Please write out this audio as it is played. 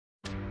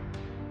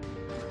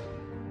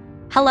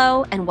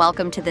Hello and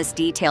welcome to this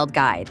detailed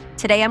guide.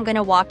 Today I'm going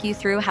to walk you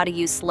through how to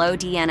use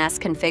SlowDNS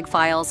config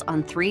files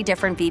on 3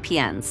 different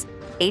VPNs: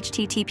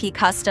 HTTP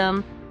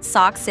Custom,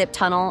 SOCKSIP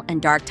Tunnel,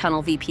 and Dark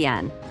Tunnel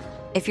VPN.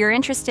 If you're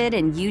interested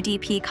in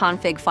UDP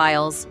config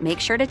files, make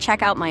sure to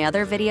check out my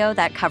other video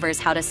that covers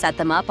how to set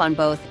them up on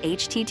both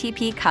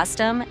HTTP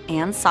Custom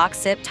and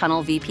SOCKSIP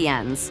Tunnel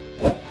VPNs.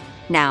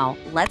 Now,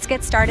 let's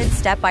get started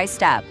step by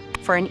step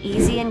for an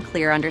easy and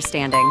clear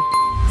understanding.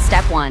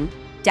 Step 1.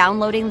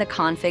 Downloading the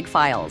config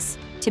files.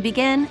 To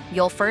begin,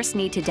 you'll first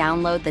need to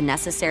download the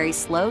necessary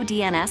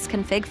SlowDNS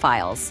config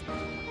files.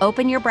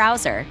 Open your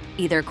browser,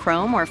 either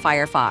Chrome or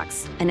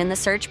Firefox, and in the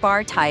search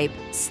bar type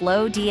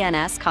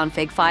SlowDNS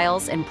config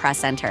files and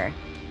press enter.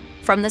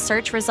 From the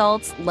search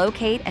results,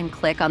 locate and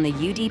click on the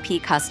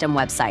UDP Custom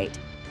website.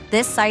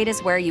 This site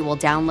is where you will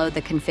download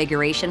the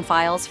configuration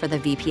files for the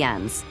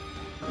VPNs.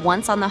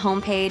 Once on the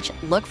home page,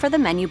 look for the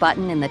menu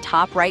button in the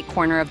top right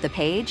corner of the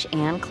page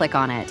and click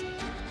on it.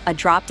 A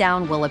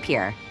drop-down will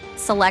appear.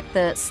 Select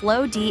the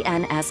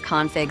SlowDNS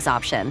Configs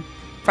option.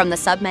 From the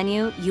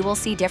submenu, you will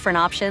see different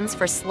options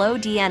for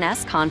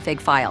SlowDNS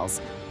config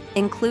files,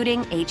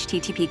 including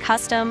HTTP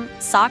Custom,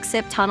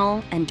 SOCKSIP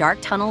Tunnel, and Dark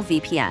Tunnel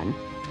VPN.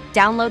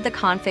 Download the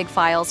config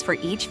files for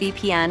each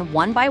VPN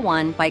one by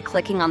one by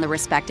clicking on the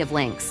respective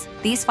links.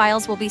 These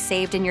files will be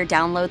saved in your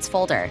Downloads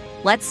folder.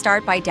 Let's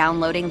start by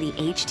downloading the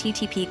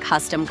HTTP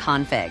Custom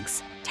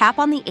configs. Tap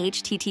on the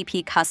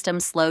HTTP Custom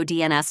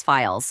SlowDNS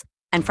files,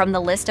 and from the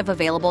list of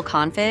available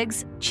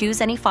configs,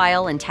 choose any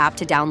file and tap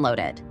to download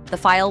it. The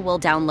file will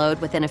download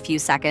within a few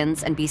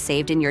seconds and be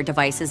saved in your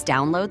device's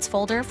Downloads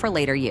folder for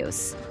later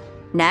use.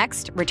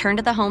 Next, return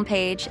to the home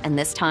page, and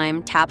this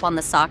time tap on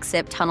the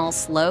SOCKSIP Tunnel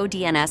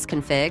SlowDNS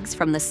configs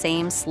from the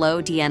same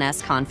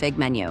SlowDNS config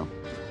menu.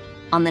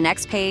 On the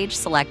next page,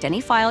 select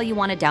any file you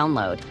want to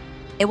download.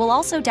 It will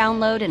also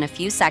download in a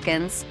few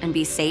seconds and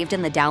be saved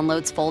in the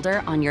Downloads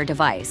folder on your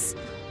device.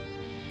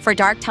 For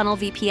Dark Tunnel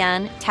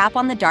VPN, tap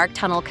on the Dark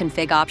Tunnel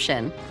config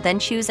option, then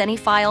choose any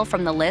file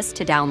from the list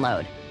to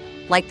download.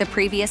 Like the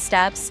previous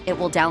steps, it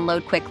will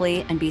download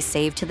quickly and be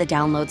saved to the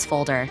Downloads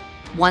folder.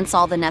 Once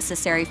all the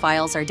necessary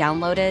files are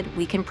downloaded,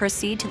 we can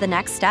proceed to the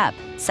next step,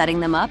 setting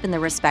them up in the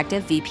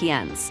respective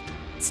VPNs.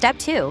 Step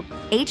 2.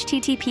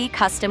 HTTP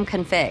Custom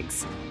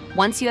Configs.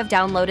 Once you have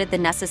downloaded the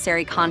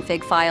necessary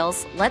config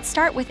files, let's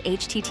start with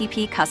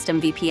HTTP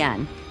Custom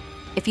VPN.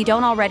 If you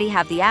don't already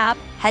have the app,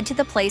 head to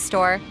the Play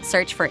Store,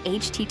 search for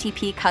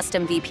HTTP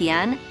Custom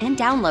VPN, and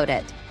download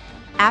it.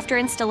 After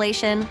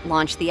installation,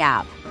 launch the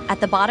app. At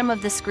the bottom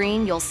of the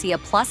screen, you'll see a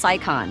plus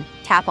icon.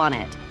 Tap on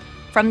it.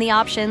 From the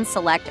options,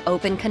 select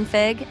Open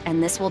Config,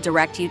 and this will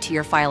direct you to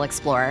your File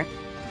Explorer.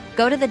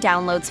 Go to the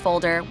Downloads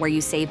folder where you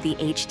save the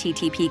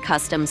HTTP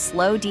Custom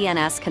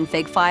SlowDNS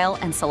config file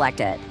and select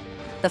it.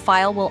 The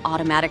file will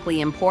automatically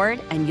import,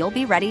 and you'll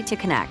be ready to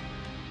connect.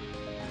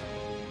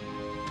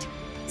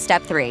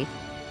 Step 3.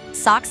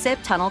 SOCKSIP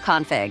Tunnel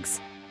Configs.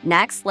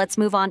 Next, let's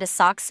move on to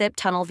SOCKSIP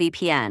Tunnel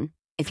VPN.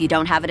 If you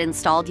don't have it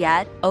installed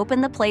yet, open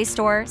the Play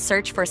Store,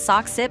 search for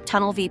SOCKSIP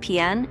Tunnel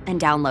VPN,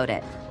 and download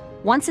it.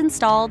 Once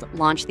installed,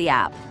 launch the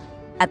app.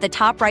 At the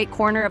top right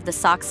corner of the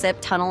SOCKSIP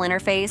Tunnel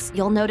interface,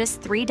 you'll notice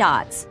 3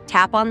 dots.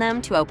 Tap on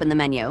them to open the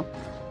menu.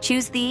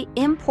 Choose the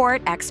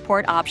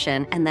Import/Export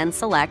option and then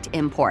select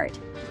Import.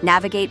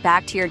 Navigate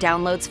back to your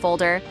Downloads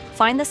folder,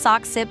 find the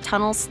SOCKSIP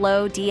Tunnel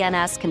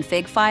SlowDNS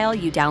config file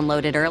you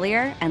downloaded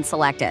earlier, and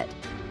select it.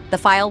 The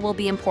file will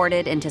be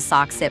imported into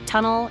SOCKSIP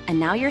Tunnel, and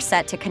now you're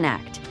set to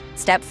connect.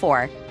 Step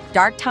 4.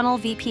 Dark Tunnel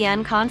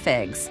VPN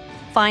Configs.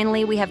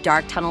 Finally, we have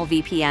Dark Tunnel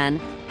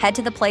VPN. Head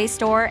to the Play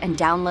Store and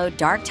download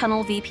Dark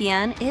Tunnel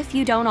VPN if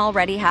you don't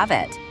already have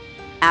it.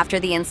 After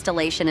the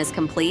installation is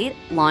complete,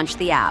 launch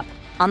the app.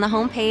 On the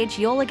home page,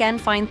 you'll again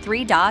find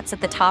 3 dots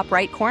at the top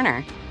right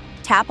corner.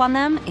 Tap on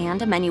them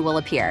and a menu will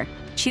appear.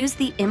 Choose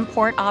the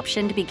Import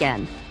option to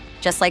begin.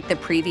 Just like the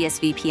previous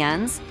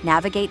VPNs,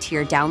 navigate to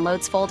your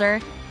Downloads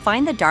folder,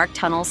 find the Dark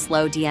Tunnel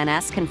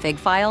SlowDNS config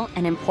file,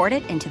 and import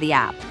it into the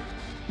app.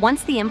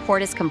 Once the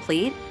import is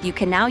complete, you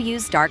can now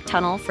use Dark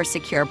Tunnel for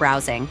secure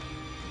browsing.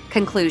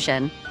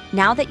 Conclusion.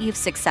 Now that you've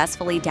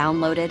successfully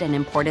downloaded and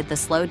imported the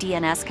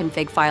SlowDNS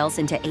config files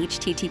into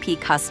HTTP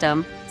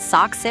Custom,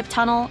 SOCKSIP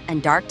Tunnel,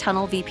 and Dark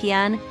Tunnel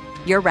VPN,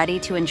 you're ready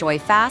to enjoy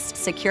fast,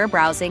 secure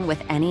browsing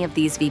with any of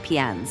these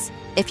VPNs.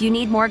 If you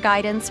need more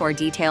guidance or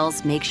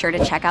details, make sure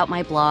to check out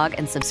my blog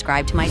and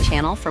subscribe to my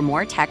channel for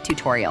more tech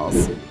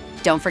tutorials.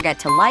 Don't forget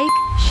to like,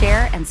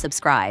 share, and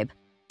subscribe.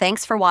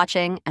 Thanks for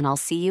watching, and I'll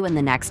see you in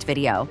the next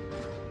video.